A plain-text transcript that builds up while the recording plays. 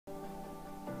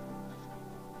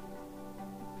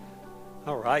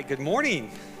All right, good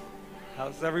morning.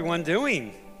 How's everyone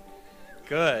doing?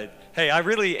 Good. Hey, I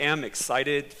really am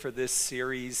excited for this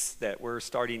series that we're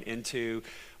starting into.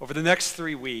 Over the next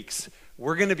 3 weeks,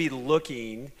 we're going to be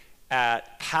looking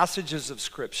at passages of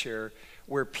Scripture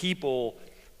where people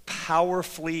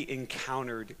powerfully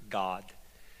encountered God,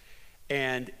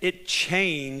 and it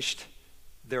changed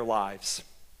their lives.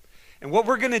 And what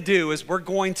we're going to do is we're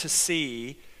going to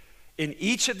see in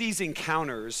each of these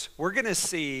encounters, we're going to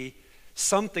see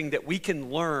something that we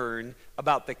can learn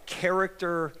about the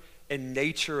character and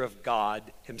nature of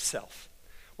God himself.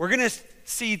 We're going to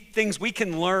see things we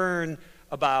can learn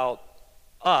about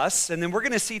us, and then we're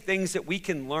going to see things that we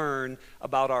can learn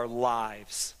about our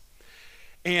lives.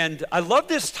 And I love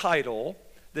this title,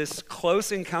 this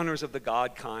Close Encounters of the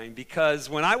God Kind, because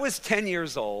when I was 10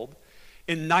 years old,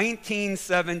 in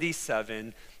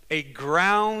 1977, a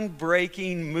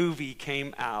groundbreaking movie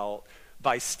came out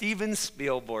by Steven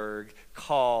Spielberg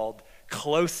called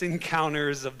Close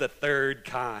Encounters of the Third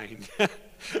Kind.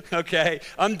 Okay,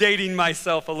 I'm dating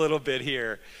myself a little bit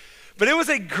here. But it was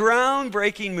a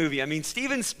groundbreaking movie. I mean,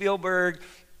 Steven Spielberg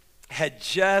had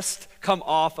just come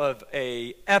off of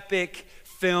an epic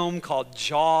film called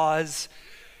Jaws.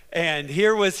 And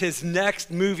here was his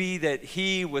next movie that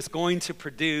he was going to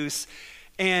produce.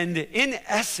 And in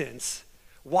essence,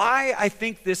 why I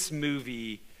think this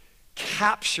movie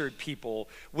captured people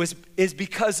is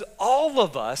because all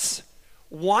of us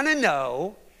want to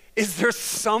know, is there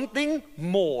something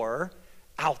more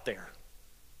out there?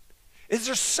 Is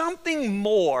there something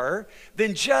more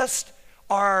than just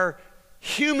our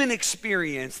human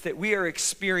experience that we are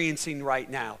experiencing right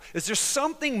now? Is there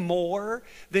something more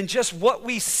than just what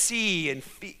we see and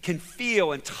can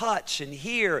feel and touch and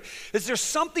hear? Is there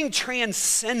something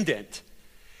transcendent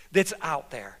that's out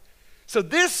there? So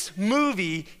this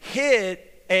movie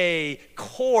hit a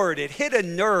chord, it hit a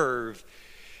nerve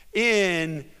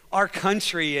in our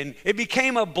country, and it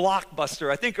became a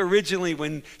blockbuster. I think originally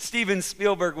when Steven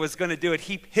Spielberg was going to do it,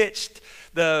 he pitched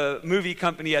the movie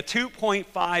company a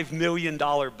 $2.5 million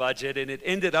budget, and it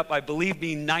ended up, I believe,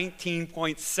 being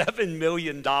 $19.7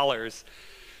 million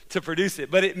to produce it.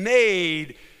 But it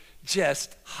made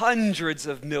just hundreds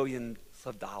of millions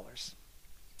of dollars.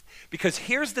 Because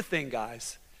here's the thing,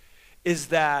 guys, is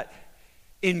that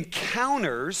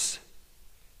encounters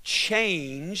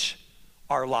change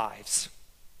our lives.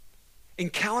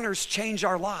 Encounters change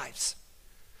our lives.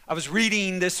 I was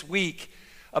reading this week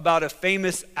about a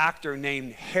famous actor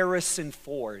named Harrison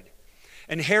Ford.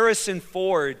 And Harrison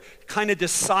Ford kind of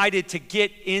decided to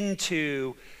get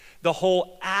into the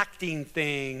whole acting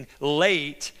thing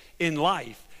late in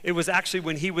life. It was actually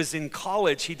when he was in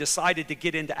college, he decided to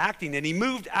get into acting, and he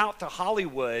moved out to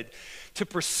Hollywood to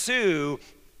pursue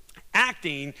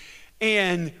acting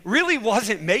and really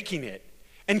wasn't making it.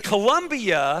 And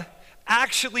Columbia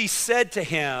actually said to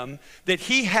him that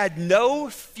he had no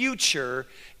future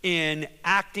in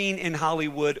acting in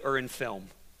Hollywood or in film.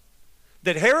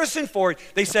 That Harrison Ford,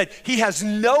 they said, he has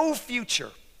no future.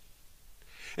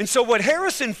 And so what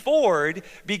Harrison Ford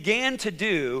began to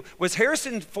do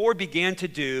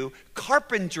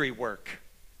carpentry work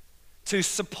to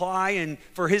supply and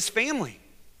for his family.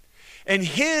 And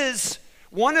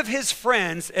one of his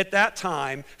friends at that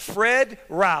time, Fred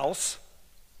Rouse,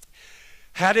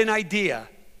 had an idea.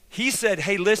 He said,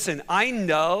 hey, listen, I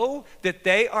know that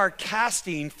they are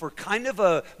casting for kind of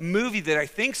a movie that I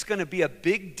think is going to be a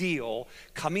big deal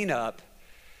coming up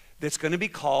that's going to be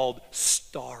called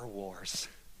Star Wars.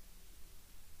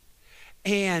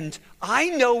 And I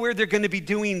know where they're going to be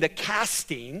doing the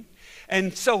casting.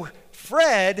 And so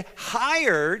Fred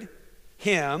hired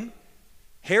him,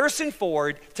 Harrison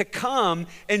Ford, to come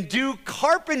and do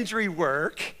carpentry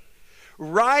work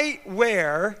right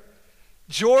where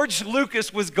George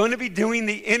Lucas was going to be doing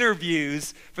the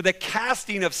interviews for the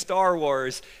casting of Star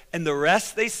Wars, and the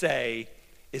rest, they say,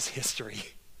 is history.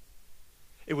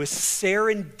 It was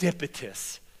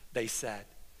serendipitous, they said,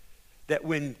 that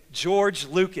when George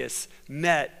Lucas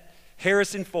met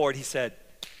Harrison Ford, he said,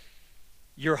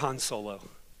 you're Han Solo.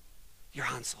 You're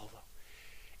Han Solo.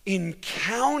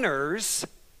 Encounters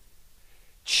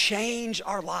change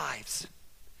our lives.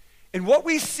 And what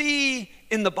we see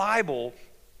in the Bible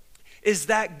is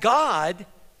that God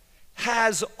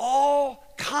has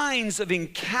all kinds of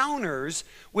encounters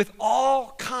with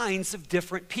all kinds of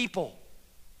different people.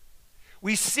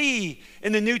 We see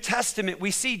in the New Testament, we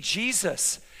see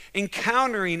Jesus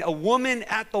encountering a woman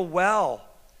at the well,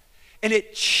 and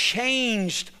it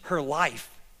changed her life.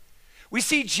 We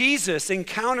see Jesus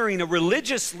encountering a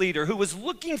religious leader who was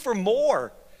looking for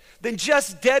more than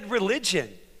just dead religion,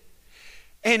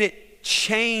 and it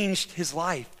changed his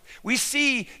life. We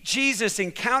see Jesus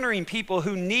encountering people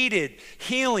who needed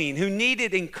healing, who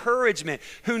needed encouragement,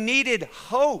 who needed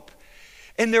hope.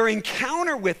 And their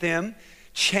encounter with him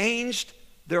changed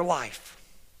their life.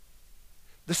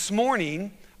 This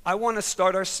morning, I want to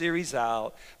start our series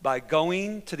out by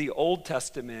going to the Old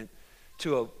Testament,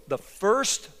 to the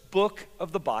first book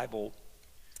of the Bible,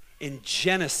 in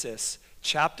Genesis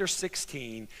chapter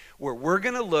 16, where we're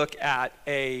going to look at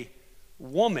a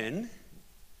woman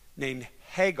named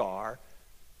Hagar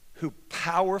who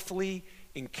powerfully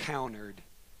encountered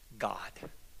God.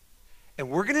 And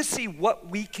we're going to see what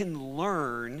we can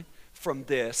learn from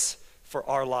this for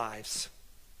our lives.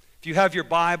 If you have your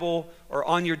Bible or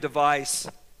on your device,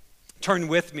 turn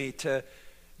with me to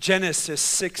Genesis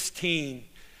 16.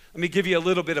 Let me give you a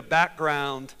little bit of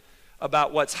background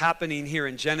about what's happening here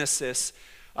in Genesis.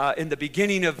 In the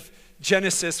beginning of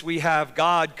Genesis, we have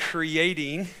God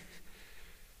creating,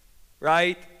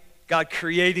 right? God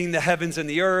creating the heavens and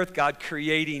the earth, God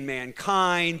creating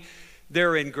mankind.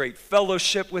 They're in great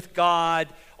fellowship with God.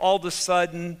 All of a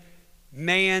sudden,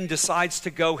 man decides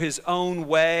to go his own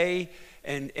way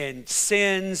and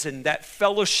sins, and that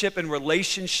fellowship and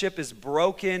relationship is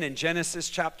broken in Genesis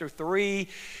chapter 3.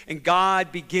 And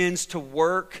God begins to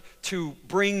work to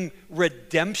bring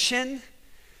redemption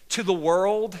to the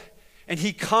world. And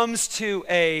he comes to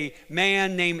a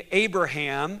man named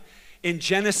Abraham in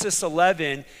Genesis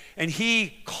 11, and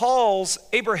he calls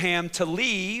Abraham to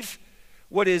leave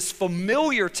what is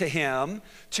familiar to him,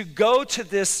 to go to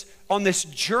this, on this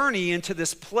journey into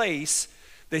this place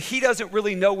that he doesn't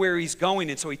really know where he's going.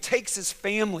 And so he takes his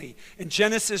family in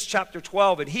Genesis chapter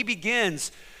 12, and he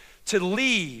begins to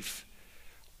leave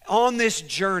on this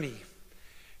journey.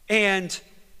 And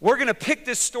we're going to pick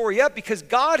this story up because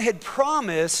God had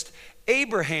promised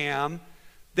Abraham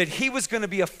that he was going to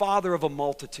be a father of a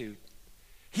multitude.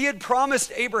 He had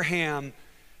promised Abraham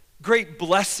great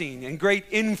blessing and great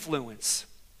influence.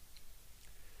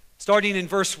 Starting in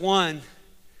verse 1,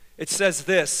 it says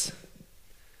this: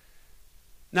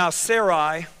 Now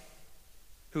Sarai,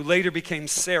 who later became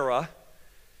Sarah,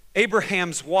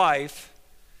 Abraham's wife,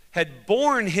 had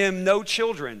borne him no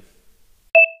children.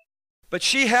 But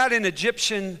she had an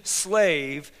Egyptian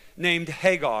slave named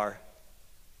Hagar.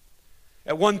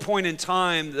 At one point in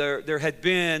time, there had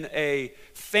been a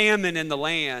famine in the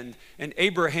land, and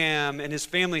Abraham and his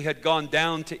family had gone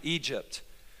down to Egypt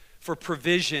for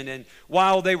provision. And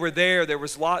while they were there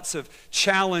was lots of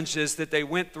challenges that they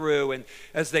went through. And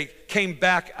as they came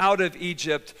back out of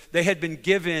Egypt, they had been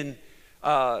given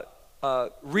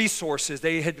resources.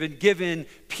 They had been given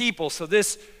people. So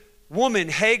this woman,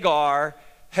 Hagar,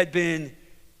 had been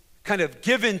kind of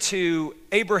given to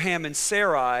Abraham and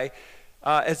Sarai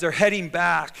as they're heading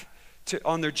back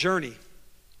on their journey.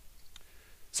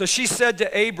 So she said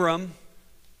to Abram,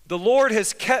 "The Lord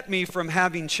has kept me from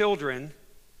having children.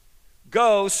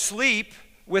 Go sleep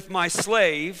with my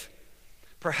slave.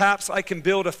 Perhaps I can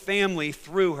build a family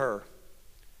through her."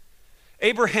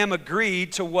 Abraham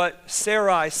agreed to what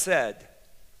Sarai said.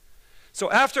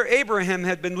 So after Abraham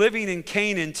had been living in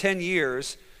Canaan 10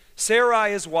 years,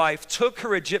 Sarai, his wife, took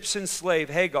her Egyptian slave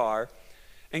Hagar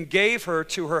and gave her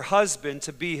to her husband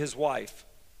to be his wife.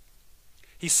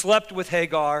 He slept with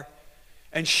Hagar,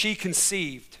 and she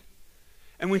conceived.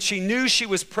 And when she knew she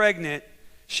was pregnant,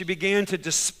 she began to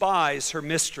despise her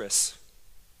mistress.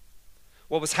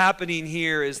 What was happening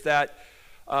here is that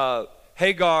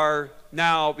Hagar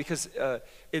now, because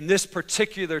in this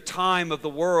particular time of the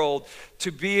world,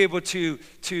 to be able to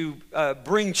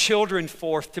bring children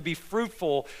forth, to be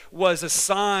fruitful, was a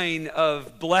sign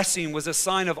of blessing, was a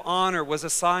sign of honor, was a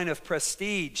sign of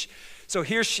prestige. So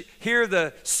here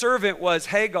the servant was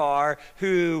Hagar,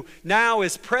 who now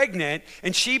is pregnant,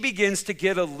 and she begins to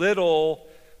get a little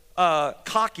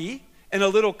cocky and a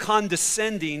little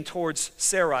condescending towards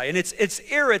Sarai. And it's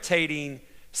irritating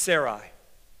Sarai.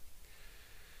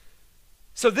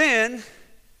 So then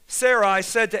Sarai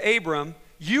said to Abram,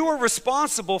 "You are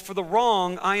responsible for the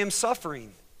wrong I am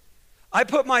suffering. I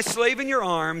put my slave in your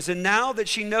arms, and now that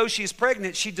she knows she's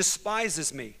pregnant, she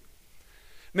despises me.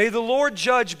 May the Lord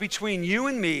judge between you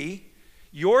and me.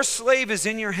 Your slave is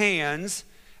in your hands."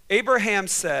 Abraham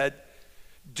said,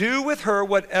 "Do with her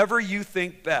whatever you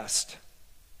think best."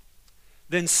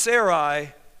 Then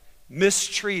Sarai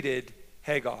mistreated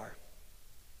Hagar,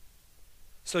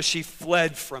 so she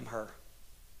fled from her.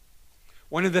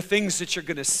 One of the things that you're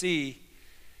going to see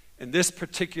in this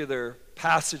particular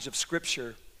passage of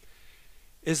Scripture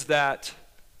is that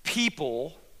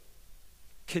people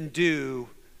can do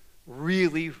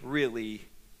really, really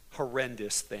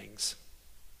horrendous things.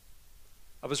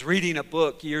 I was reading a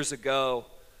book years ago.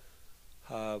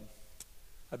 I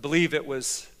believe it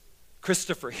was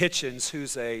Christopher Hitchens,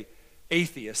 who's an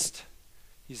atheist.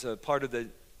 He's a part of the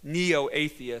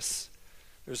neo-atheists.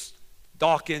 There's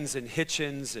Dawkins and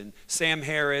Hitchens and Sam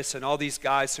Harris and all these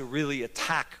guys who really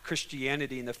attack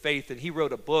Christianity and the faith. And he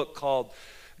wrote a book called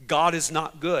God Is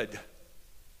Not Good.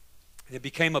 And it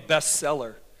became a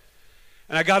bestseller.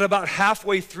 And I got about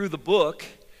halfway through the book,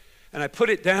 and I put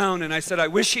it down, and I said, I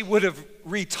wish he would have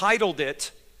retitled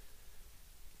it,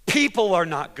 People Are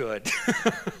Not Good.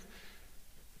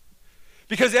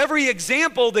 Because every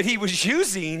example that he was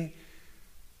using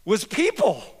was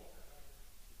people.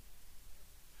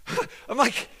 I'm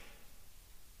like,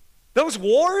 those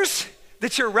wars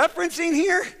that you're referencing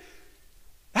here,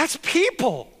 that's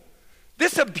people.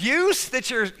 This abuse that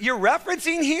you're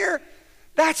referencing here,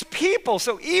 that's people.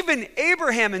 So even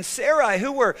Abraham and Sarai,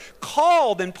 who were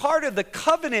called and part of the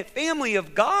covenant family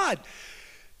of God,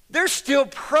 they're still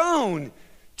prone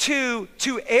to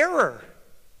error.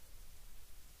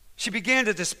 She began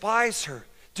to despise her.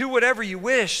 Do whatever you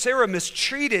wish. Sarah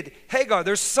mistreated Hagar.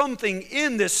 There's something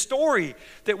in this story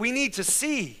that we need to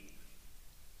see.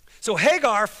 So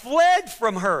Hagar fled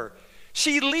from her.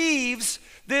 She leaves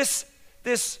this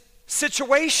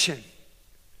situation.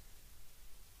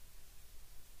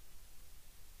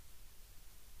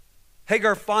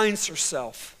 Hagar finds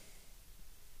herself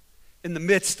in the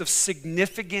midst of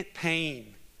significant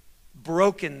pain,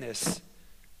 brokenness,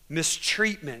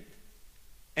 mistreatment,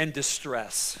 and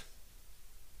distress.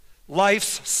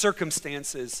 Life's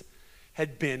circumstances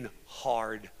had been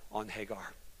hard on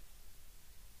Hagar.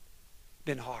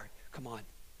 Been hard. Come on.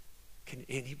 Can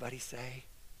anybody say,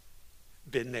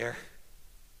 been there?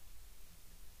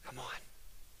 Come on.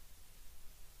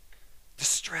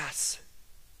 Distress.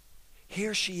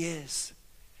 Here she is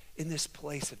in this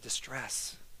place of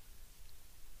distress.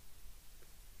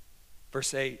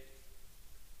 Verse 8,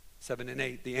 7 and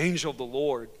 8. The angel of the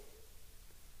Lord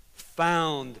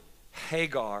found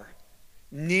Hagar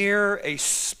near a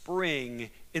spring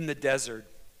in the desert.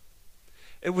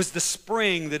 It was the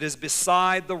spring that is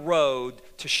beside the road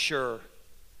to Shur.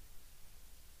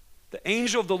 The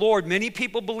angel of the Lord, many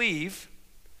people believe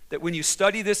that when you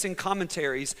study this in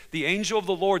commentaries, the angel of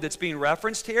the Lord that's being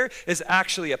referenced here is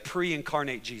actually a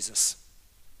pre-incarnate Jesus.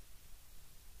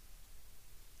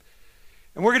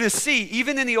 And we're going to see,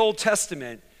 even in the Old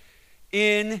Testament,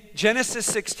 in Genesis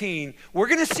 16, we're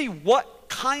going to see what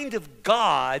kind of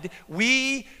God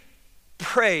we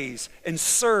praise and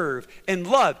serve and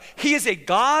love. He is a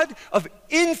God of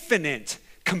infinite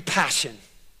compassion.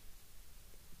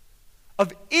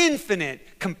 Of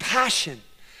infinite compassion.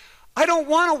 I don't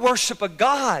want to worship a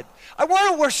God. I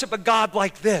want to worship a God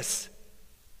like this.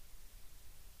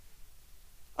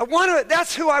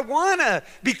 That's who I want to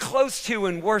be close to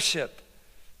and worship.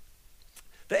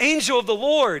 The angel of the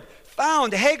Lord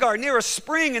found Hagar near a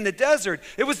spring in the desert.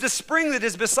 It was the spring that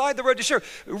is beside the road to Shur.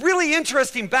 Really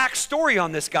interesting backstory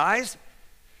on this, guys.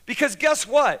 Because guess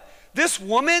what? This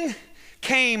woman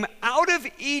came out of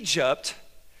Egypt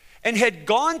and had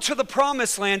gone to the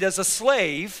promised land as a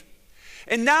slave,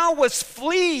 and now was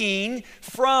fleeing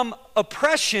from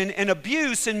oppression and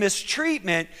abuse and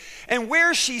mistreatment. And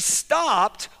where she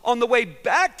stopped on the way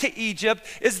back to Egypt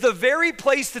is the very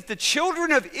place that the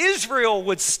children of Israel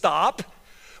would stop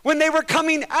when they were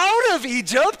coming out of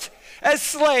Egypt as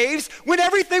slaves, when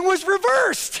everything was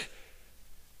reversed.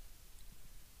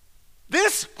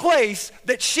 This place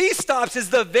that she stops is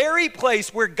the very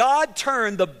place where God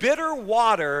turned the bitter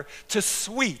water to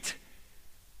sweet.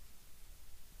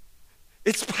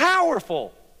 It's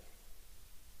powerful.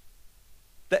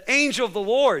 The angel of the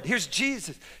Lord, here's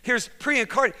Jesus, here's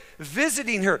pre-incarnate,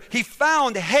 visiting her. He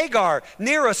found Hagar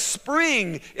near a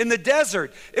spring in the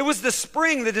desert. It was the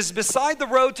spring that is beside the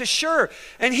road to Shur.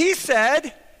 And he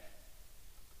said,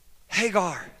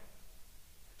 Hagar,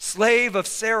 slave of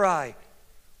Sarai,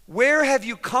 where have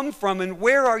you come from and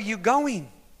where are you going?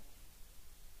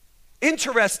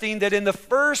 Interesting that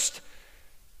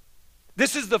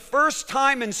this is the first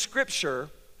time in Scripture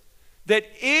that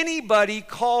anybody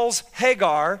calls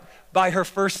Hagar by her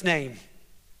first name.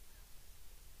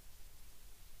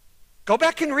 Go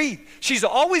back and read. She's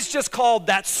always just called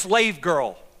that slave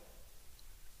girl.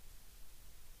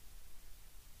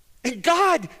 And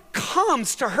God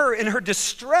comes to her in her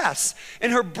distress, in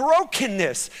her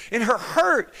brokenness, in her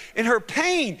hurt, in her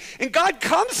pain. And God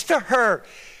comes to her,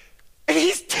 and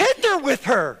he's tender with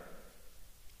her.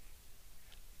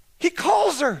 He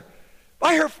calls her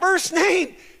by her first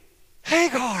name,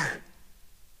 Hagar,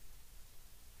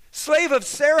 slave of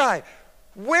Sarai,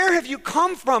 where have you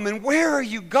come from and where are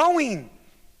you going?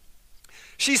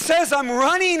 She says, I'm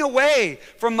running away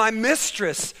from my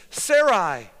mistress,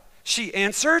 Sarai. She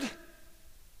answered.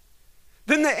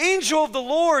 Then the angel of the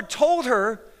Lord told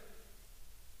her,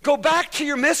 go back to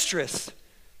your mistress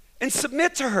and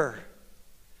submit to her.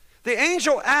 The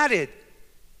angel added,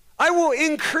 I will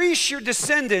increase your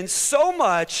descendants so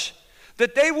much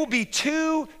that they will be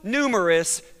too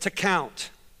numerous to count.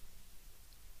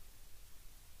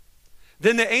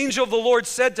 Then the angel of the Lord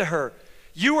said to her,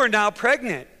 you are now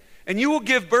pregnant, and you will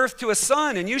give birth to a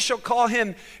son, and you shall call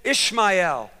him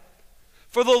Ishmael.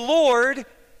 For the Lord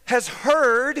has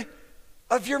heard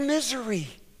of your misery.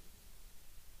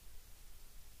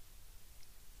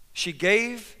 She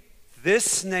gave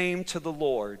this name to the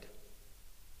Lord.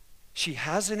 She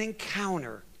has an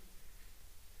encounter.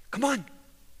 Come on.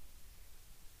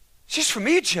 She's from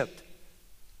Egypt.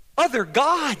 Other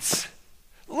gods.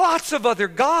 Lots of other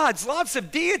gods, lots of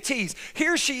deities.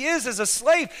 Here she is as a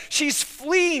slave. She's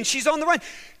fleeing. She's on the run.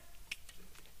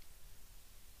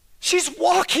 She's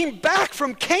walking back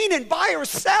from Canaan by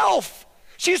herself.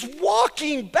 She's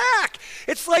walking back.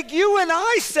 It's like you and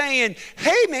I saying,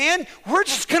 hey man, we're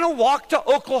just going to walk to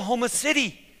Oklahoma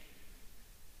City.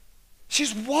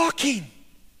 She's walking.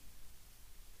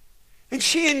 And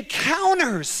she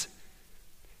encounters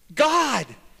God.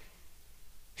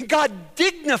 And God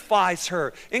dignifies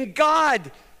her. And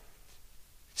God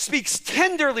speaks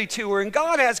tenderly to her. And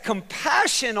God has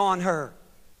compassion on her.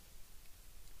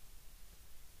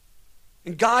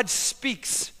 And God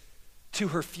speaks to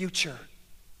her future.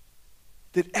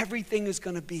 That everything is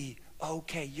going to be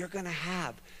okay. You're going to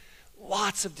have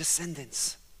lots of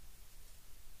descendants.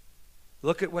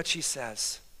 Look at what she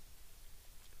says.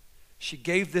 She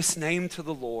gave this name to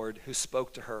the Lord who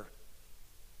spoke to her.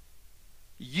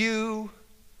 You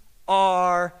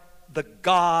are the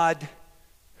God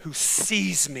who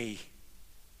sees me.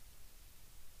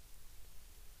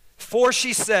 For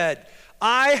she said,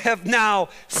 I have now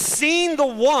seen the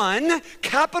one,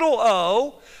 capital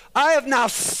O, I have now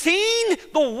seen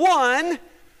the one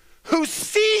who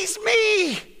sees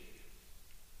me.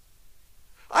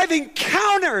 I've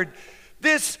encountered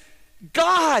this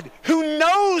God who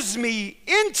knows me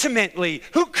intimately,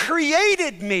 who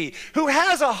created me, who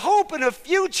has a hope and a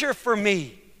future for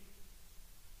me.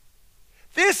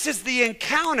 This is the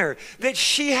encounter that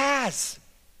she has.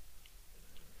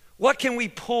 What can we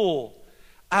pull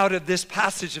out of this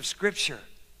passage of Scripture?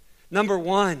 Number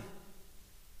one,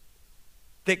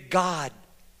 that God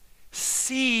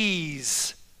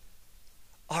sees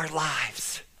our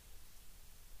lives.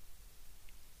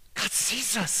 God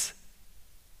sees us.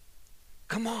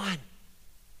 Come on.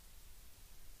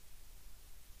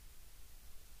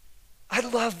 I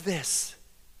love this.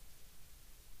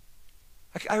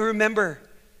 I remember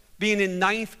being in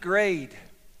ninth grade.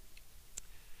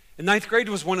 And ninth grade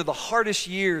was one of the hardest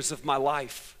years of my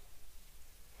life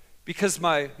because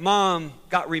my mom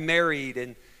got remarried,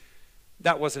 and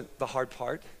that wasn't the hard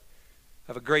part. I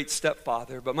have a great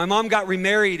stepfather, but my mom got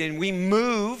remarried and we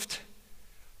moved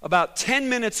about 10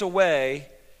 minutes away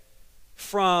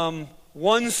from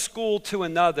one school to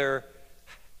another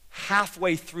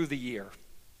halfway through the year.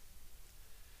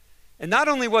 And not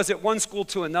only was it one school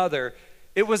to another,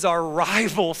 it was our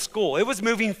rival school. It was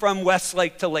moving from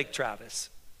Westlake to Lake Travis,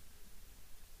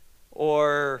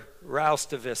 or Rouse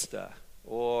to Vista,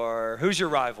 or who's your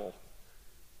rival?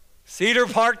 Cedar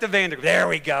Park to Vanderbilt. There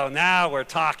we go. Now we're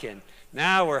talking.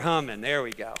 Now we're humming. There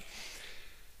we go.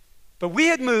 But we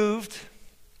had moved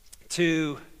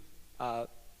to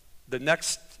the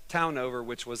next town over,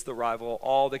 which was the rival,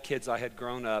 all the kids I had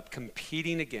grown up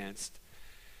competing against.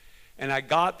 And I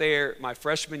got there my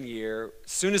freshman year.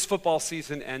 As soon as football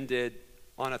season ended,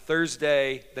 on a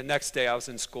Thursday, the next day I was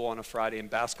in school on a Friday, and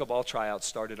basketball tryouts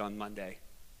started on Monday.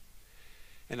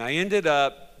 And I ended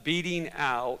up beating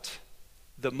out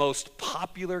the most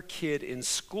popular kid in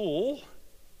school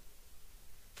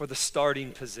for the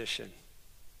starting position.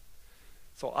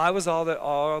 So I was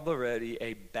already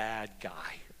a bad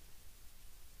guy.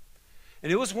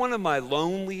 And it was one of my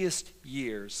loneliest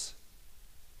years.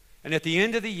 And at the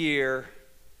end of the year,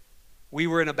 we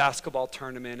were in a basketball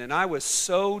tournament, and I was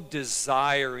so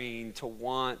desiring to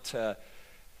want to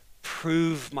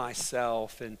prove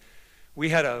myself. And we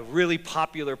had a really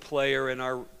popular player in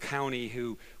our county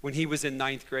who, when he was in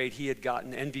ninth grade, he had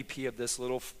gotten MVP of this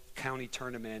little county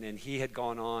tournament, and he had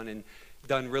gone on and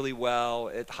done really well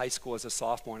at high school as a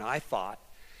sophomore. And I thought,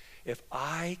 if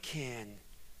I can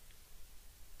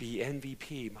be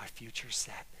MVP, my future's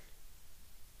set.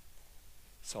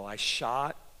 So I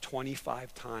shot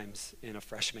 25 times in a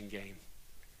freshman game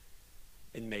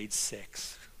and made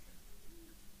 6.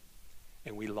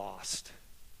 And we lost.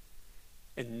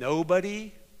 And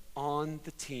nobody on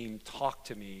the team talked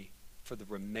to me for the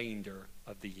remainder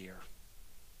of the year.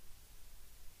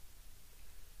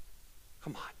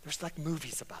 Come on, there's like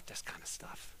movies about this kind of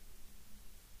stuff.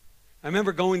 I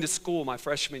remember going to school my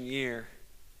freshman year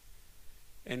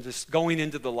and just going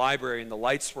into the library, and the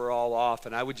lights were all off,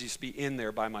 and I would just be in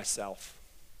there by myself.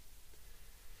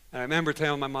 And I remember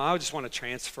telling my mom, I just want to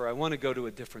transfer. I want to go to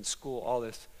a different school, all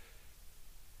this.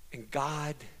 And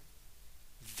God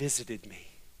visited me.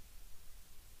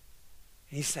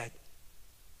 And he said,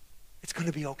 it's going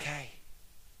to be okay.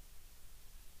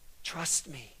 Trust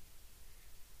me.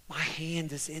 My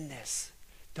hand is in this.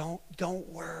 Don't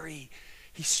worry.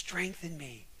 He strengthened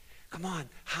me. Come on,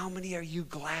 how many are you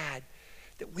glad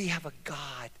that we have a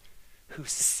God who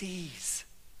sees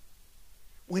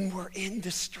when we're in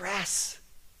distress?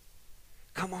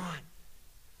 Come on.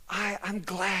 I'm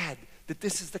glad that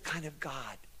this is the kind of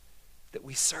God that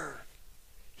we serve.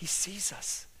 He sees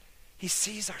us. He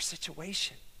sees our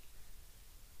situation.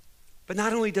 But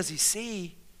not only does he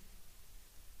see,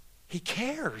 he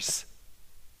cares.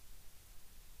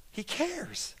 He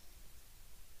cares.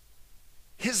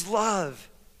 His love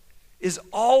is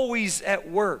always at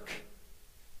work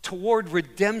toward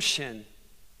redemption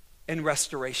and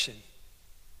restoration.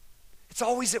 It's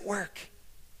always at work.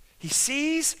 He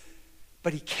sees,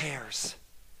 but he cares.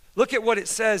 Look at what it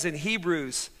says in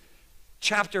Hebrews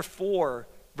chapter 4,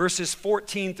 verses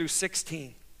 14 through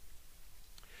 16.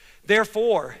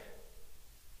 Therefore,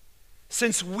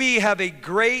 since we have a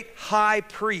great high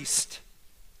priest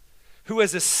who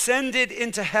has ascended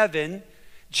into heaven,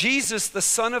 Jesus, the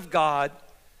Son of God,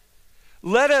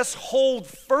 let us hold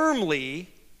firmly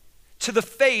to the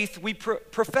faith we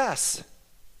profess.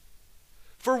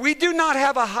 For we do not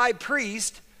have a high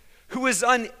priest who is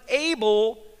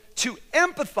unable to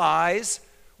empathize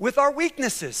with our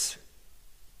weaknesses.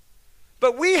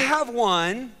 But we have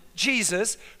one,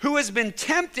 Jesus, who has been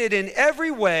tempted in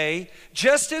every way,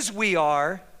 just as we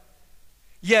are,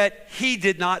 yet he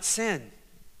did not sin.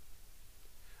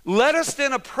 Let us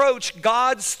then approach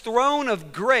God's throne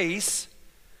of grace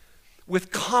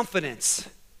with confidence,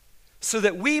 so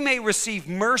that we may receive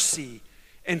mercy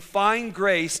and find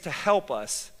grace to help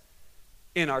us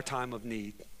in our time of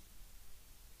need.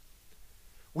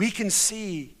 We can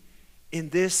see in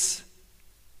this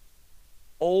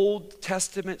Old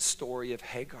Testament story of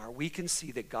Hagar, we can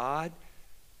see that God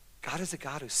is a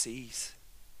God who sees.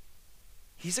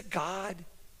 He's a God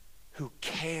who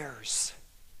cares.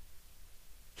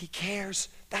 He cares.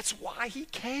 That's why he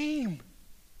came.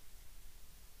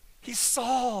 He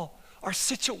saw our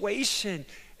situation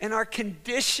and our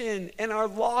condition and our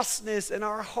lostness and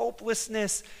our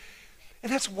hopelessness.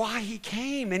 And that's why he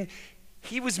came. And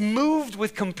he was moved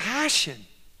with compassion.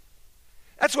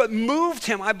 That's what moved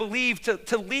him, I believe,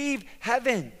 to leave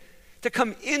heaven, to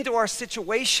come into our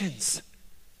situations.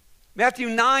 Matthew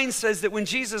 9 says that when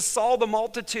Jesus saw the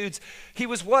multitudes, he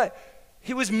was what?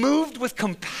 He was moved with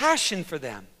compassion for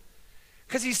them.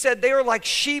 Because he said they are like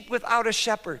sheep without a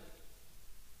shepherd.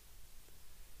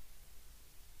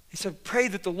 He said, pray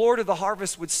that the Lord of the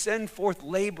harvest would send forth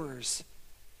laborers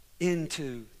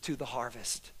into the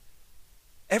harvest.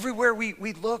 Everywhere we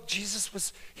look, Jesus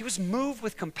was moved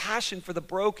with compassion for the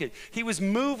broken. He was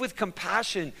moved with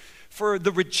compassion for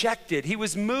the rejected. He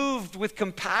was moved with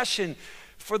compassion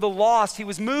for the lost. He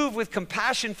was moved with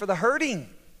compassion for the hurting.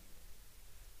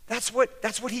 That's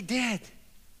what he did.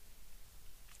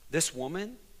 This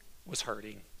woman was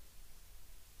hurting.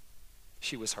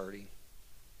 She was hurting.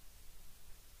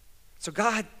 So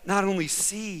God not only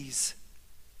sees,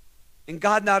 and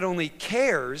God not only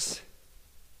cares,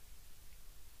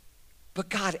 but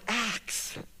God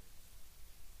acts.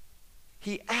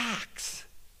 He acts.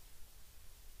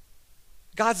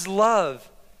 God's love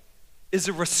is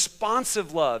a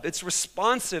responsive love. It's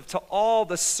responsive to all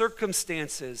the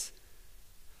circumstances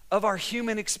of our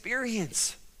human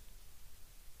experience.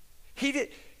 He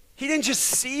didn't just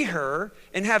see her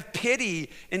and have pity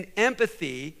and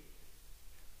empathy.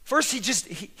 First, he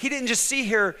didn't just see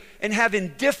her and have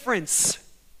indifference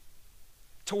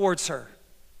towards her.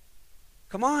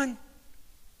 Come on.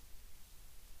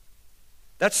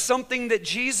 That's something that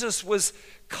Jesus was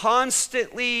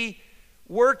constantly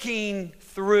working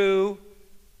through,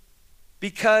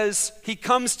 because he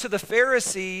comes to the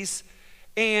Pharisees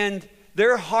and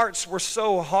their hearts were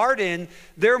so hardened.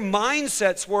 Their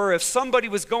mindsets were, if somebody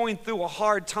was going through a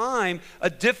hard time, a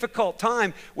difficult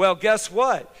time, well, guess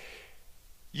what?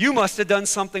 You must have done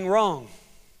something wrong.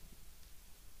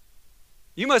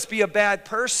 You must be a bad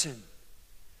person.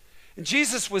 And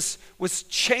Jesus was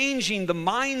changing the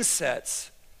mindsets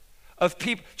of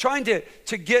people, trying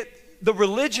to get the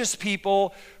religious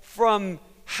people from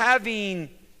having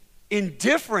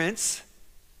indifference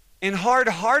and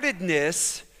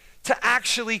hard-heartedness to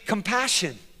actually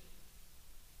compassion.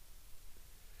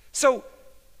 So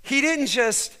he didn't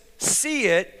just see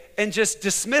it and just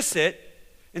dismiss it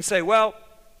and say, well,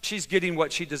 she's getting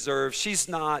what she deserves. She's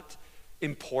not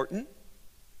important,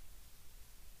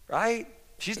 right?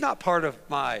 She's not part of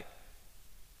my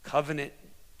covenant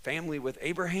family with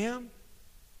Abraham.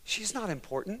 She's not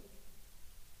important.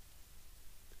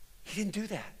 He didn't do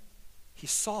that. He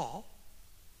saw.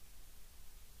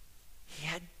 He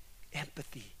had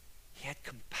empathy. He had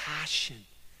compassion.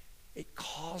 It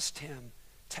caused him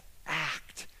to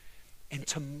act and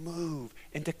to move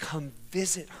and to come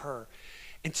visit her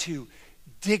and to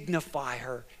dignify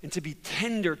her and to be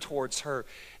tender towards her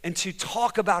and to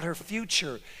talk about her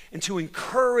future and to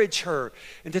encourage her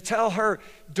and to tell her,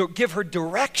 give her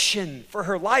direction for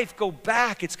her life. Go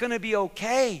back. It's going to be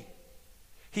okay.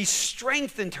 He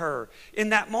strengthened her in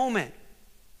that moment.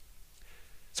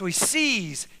 So he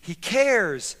sees, he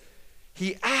cares,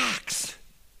 he acts.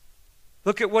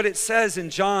 Look at what it says in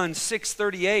John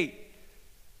 6:38.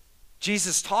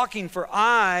 Jesus talking, for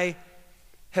I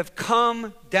have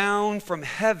come down from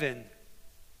heaven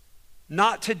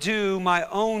not to do my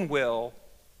own will,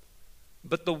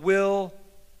 but the will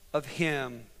of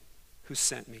him who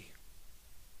sent me.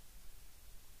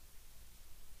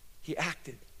 He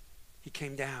acted. He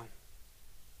came down.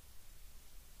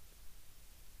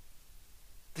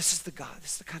 This is the God.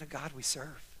 This is the kind of God we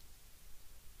serve.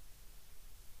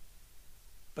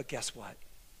 But guess what?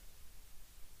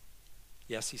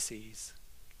 Yes, he sees.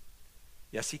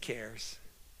 Yes, he cares.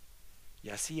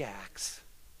 Yes, he acts.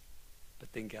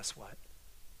 But then guess what?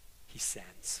 He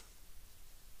sends.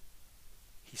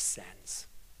 He sends.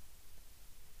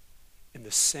 In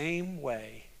the same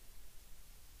way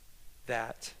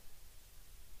that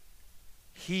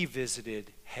he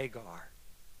visited Hagar,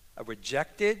 a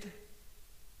rejected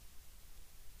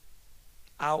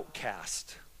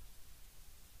outcast.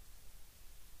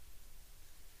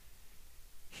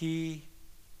 He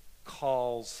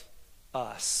calls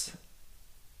us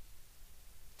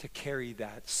to carry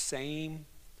that same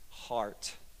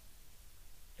heart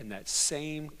and that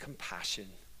same compassion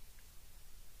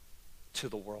to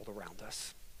the world around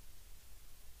us.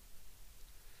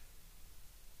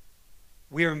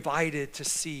 We are invited to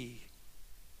see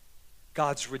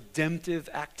God's redemptive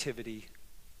activity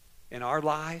in our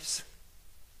lives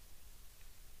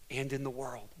and in the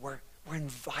world. We're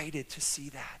invited to see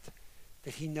that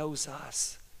he knows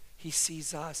us. He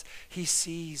sees us. He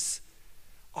sees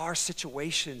our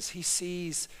situations. He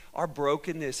sees our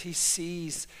brokenness. He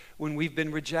sees when we've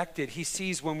been rejected. He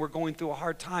sees when we're going through a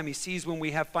hard time. He sees when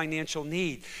we have financial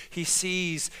need. He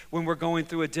sees when we're going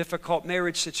through a difficult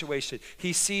marriage situation.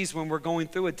 He sees when we're going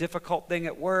through a difficult thing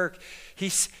at work. He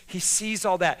sees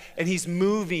all that, and he's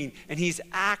moving and he's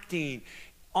acting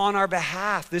on our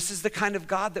behalf. This is the kind of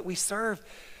God that we serve.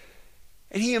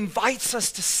 And he invites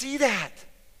us to see that.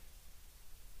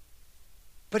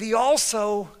 But he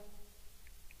also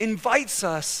invites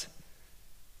us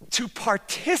to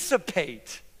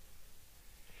participate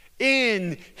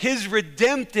in his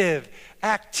redemptive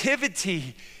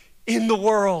activity in the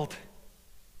world.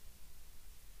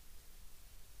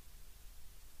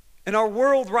 And our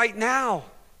world right now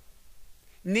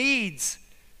needs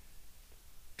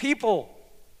people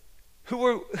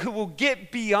who will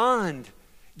get beyond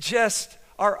just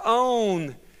our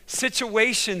own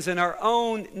situations and our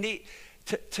own need,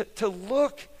 to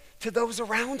look to those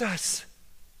around us.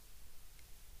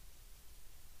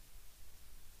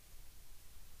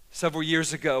 Several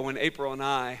years ago, when April and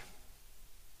I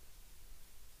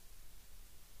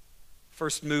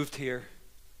first moved here,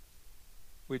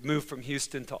 we'd moved from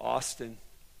Houston to Austin.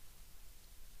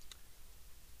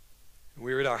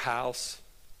 We were at our house.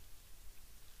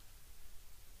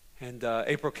 And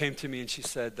April came to me and she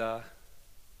said,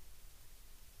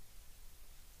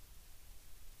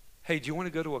 hey, do you want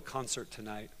to go to a concert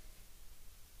tonight?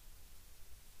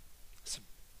 I said,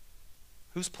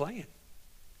 who's playing?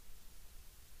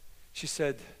 She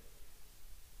said,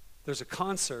 there's a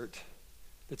concert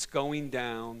that's going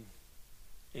down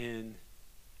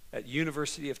at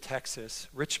University of Texas.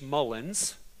 Rich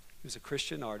Mullins, who's a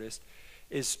Christian artist,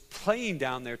 is playing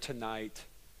down there tonight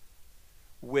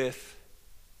with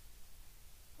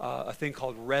a thing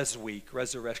called Res Week,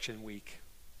 Resurrection Week.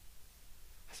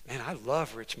 I said, man, I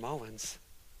love Rich Mullins.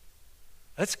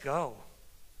 Let's go.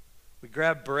 We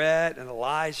grabbed Brett and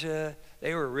Elijah.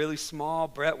 They were really small.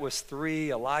 Brett was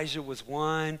 3. Elijah was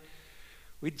 1.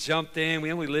 We jumped in.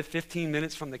 We only lived 15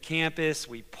 minutes from the campus.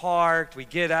 We parked. We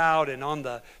get out, and on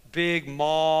the big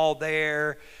mall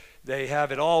there, they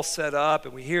have it all set up,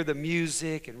 and we hear the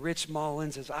music, and Rich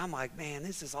Mullins is, I'm like, man,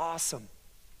 this is awesome.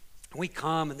 And we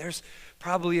come, and there's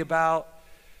probably about,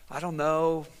 I don't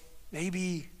know,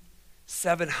 maybe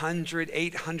 700,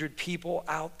 800 people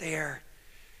out there.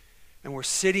 And we're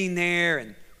sitting there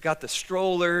and got the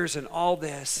strollers and all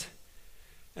this.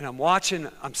 And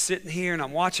I'm sitting here and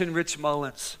I'm watching Rich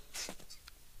Mullins.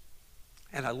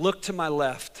 And I look to my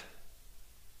left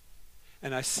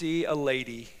and I see a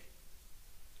lady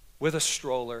with a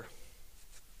stroller.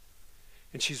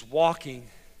 And she's walking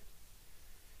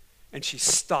and she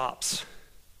stops.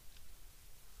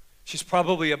 She's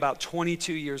probably about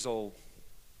 22 years old.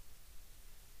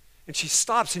 And she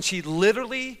stops and she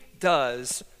literally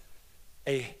does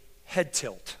a head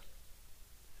tilt.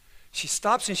 She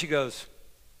stops and she goes,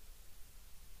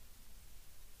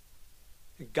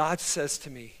 and God says to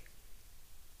me,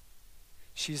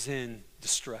 she's in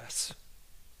distress.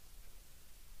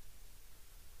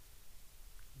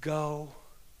 Go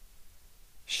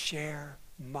share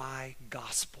my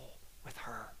gospel with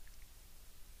her.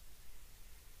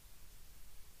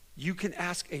 You can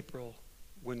ask April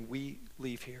when we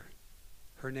leave here.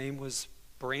 Her name was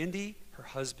Brandy. Her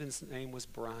husband's name was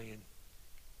Brian.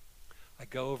 I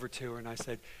go over to her and I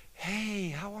said, hey,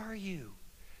 how are you?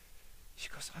 She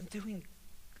goes, I'm doing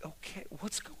okay.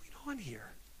 What's going on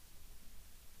here?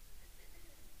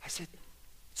 I said,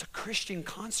 it's a Christian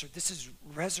concert. This is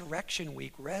Resurrection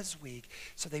Week, Res Week.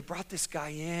 So they brought this guy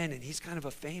in and he's kind of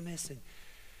a famous. And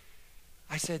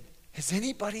I said, has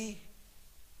anybody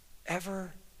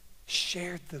ever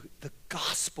shared the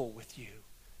gospel with you?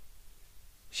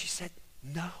 She said,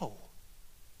 no.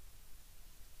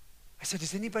 I said,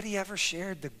 has anybody ever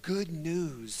shared the good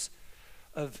news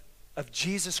of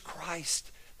Jesus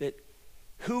Christ, that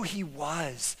who he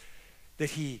was,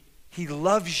 that he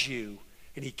loves you,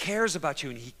 and he cares about you,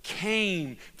 and he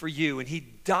came for you, and he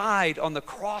died on the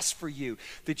cross for you,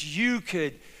 that you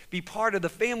could be part of the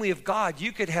family of God,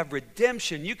 you could have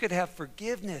redemption, you could have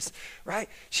forgiveness, right?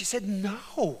 She said,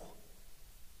 no.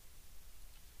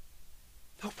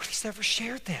 Nobody's ever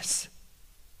shared this.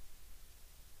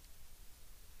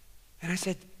 And I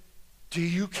said, do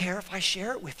you care if I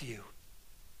share it with you?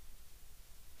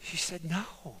 She said, no.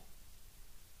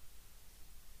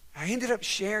 I ended up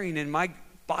sharing in my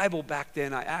Bible back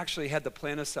then. I actually had the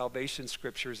Plan of Salvation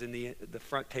scriptures in the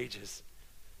front pages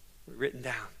written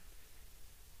down.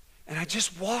 And I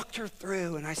just walked her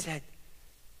through and I said,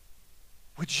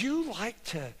 would you like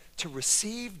to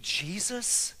receive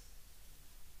Jesus?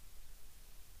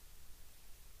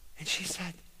 And she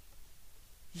said,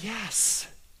 yes.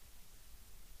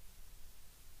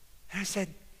 And I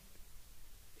said,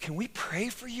 can we pray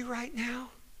for you right now?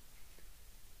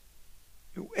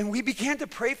 And we began to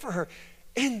pray for her.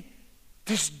 And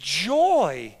this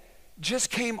joy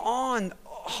just came on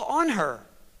her.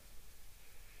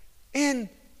 And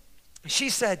she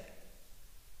said,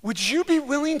 would you be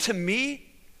willing to meet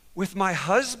with my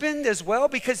husband as well?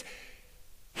 Because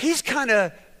he's kind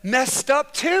of messed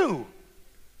up too.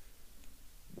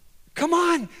 Come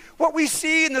on, what we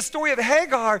see in the story of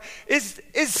Hagar is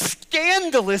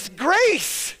scandalous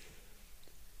grace.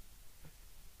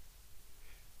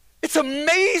 It's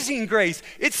amazing grace.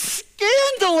 It's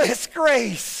scandalous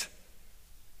grace.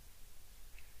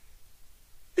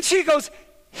 And she goes,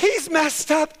 he's messed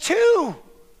up too.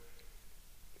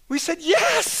 We said,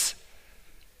 yes.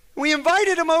 We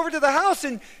invited him over to the house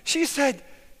and she said,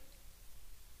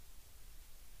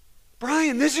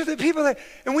 Brian, these are the people that,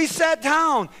 and we sat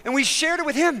down and we shared it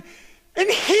with him and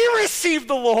he received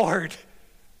the Lord.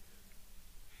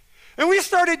 And we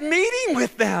started meeting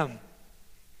with them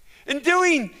and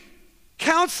doing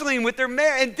counseling with their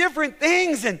marriage and different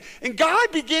things. And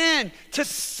God began to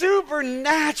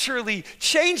supernaturally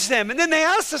change them. And then they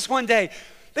asked us one day,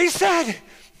 they said,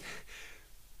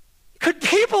 could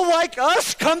people like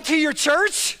us come to your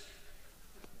church?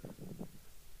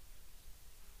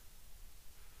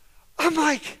 I'm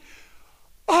like,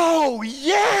 oh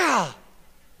yeah.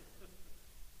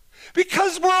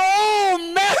 Because we're all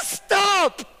messed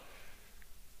up.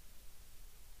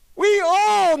 We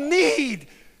all need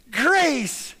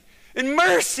grace and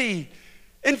mercy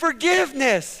and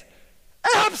forgiveness.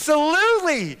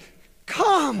 Absolutely.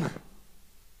 Come.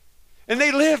 And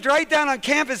they lived right down on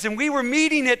campus, and we were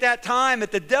meeting at that time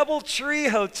at the DoubleTree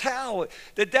Hotel,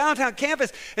 the downtown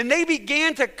campus, and they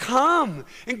began to come,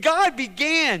 and God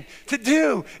began to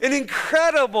do an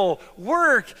incredible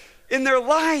work in their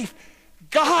life.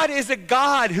 God is a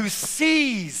God who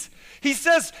sees. He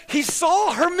says he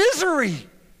saw her misery.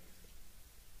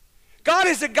 God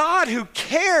is a God who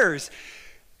cares.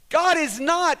 God is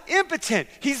not impotent.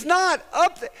 He's not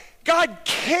up there. God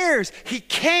cares. He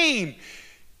came.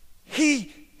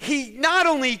 He not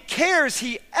only cares,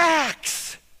 he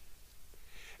acts.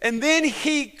 And then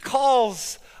he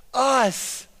calls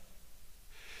us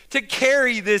to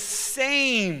carry this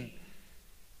same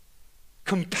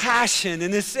compassion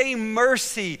and the same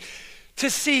mercy, to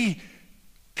see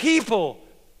people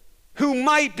who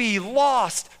might be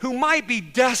lost, who might be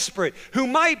desperate, who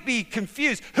might be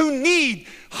confused, who need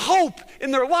hope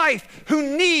in their life,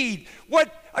 who need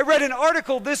what I read an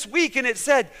article this week and it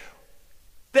said,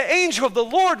 the angel of the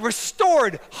Lord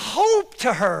restored hope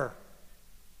to her.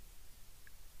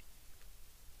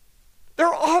 There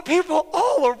are all people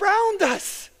all around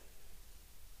us.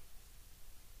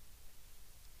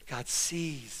 God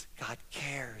sees, God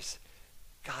cares,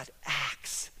 God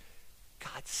acts,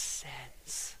 God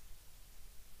sends.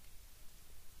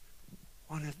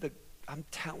 I'm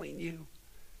telling you,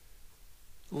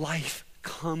 life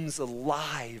comes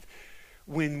alive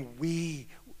when we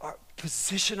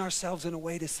position ourselves in a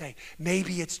way to say,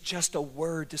 maybe it's just a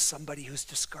word to somebody who's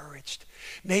discouraged.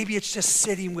 Maybe it's just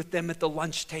sitting with them at the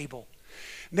lunch table.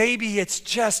 Maybe it's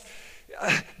just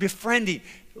befriending,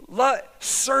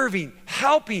 serving,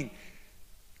 helping.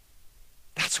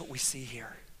 That's what we see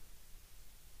here.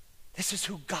 This is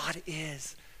who God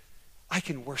is. I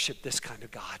can worship this kind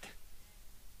of God.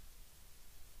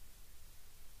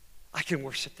 I can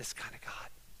worship this kind of God.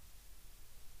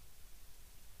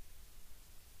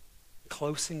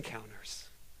 Close encounters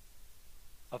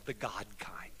of the God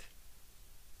kind.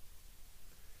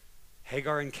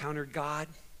 Hagar encountered God,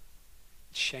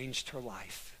 changed her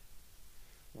life.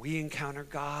 We encounter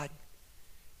God,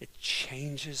 it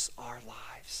changes our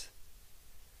lives.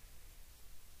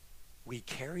 We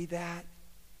carry that,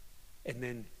 and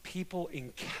then people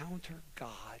encounter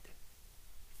God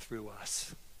through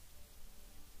us.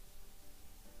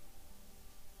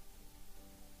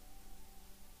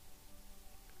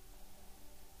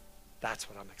 That's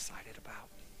what I'm excited about.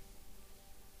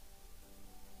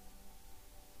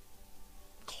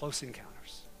 Close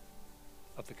encounters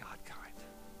of the God kind.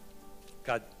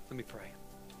 God, let me pray.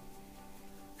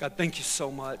 God, thank you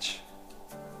so much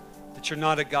that you're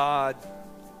not a God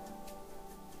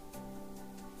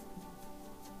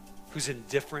who's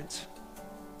indifferent.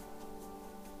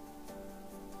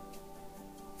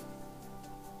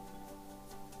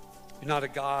 You're not a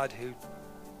God who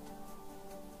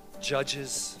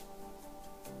judges.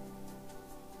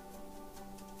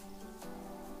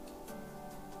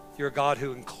 You're a God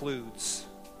who includes.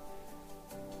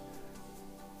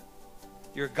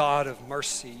 You're a God of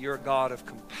mercy. You're a God of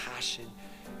compassion.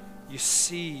 You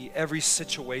see every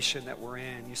situation that we're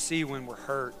in. You see when we're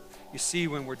hurt. You see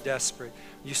when we're desperate.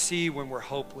 You see when we're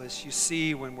hopeless. You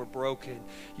see when we're broken.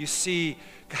 You see,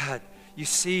 God, you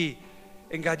see,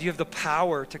 and God, you have the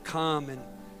power to come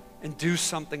and do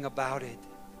something about it.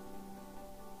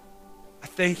 I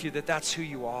thank you that that's who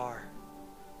you are.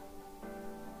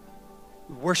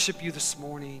 We worship you this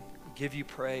morning. We give you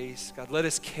praise. God, let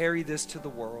us carry this to the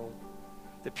world,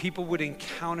 that people would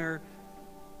encounter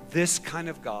this kind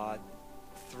of God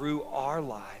through our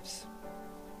lives.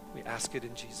 We ask it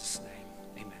in Jesus' name.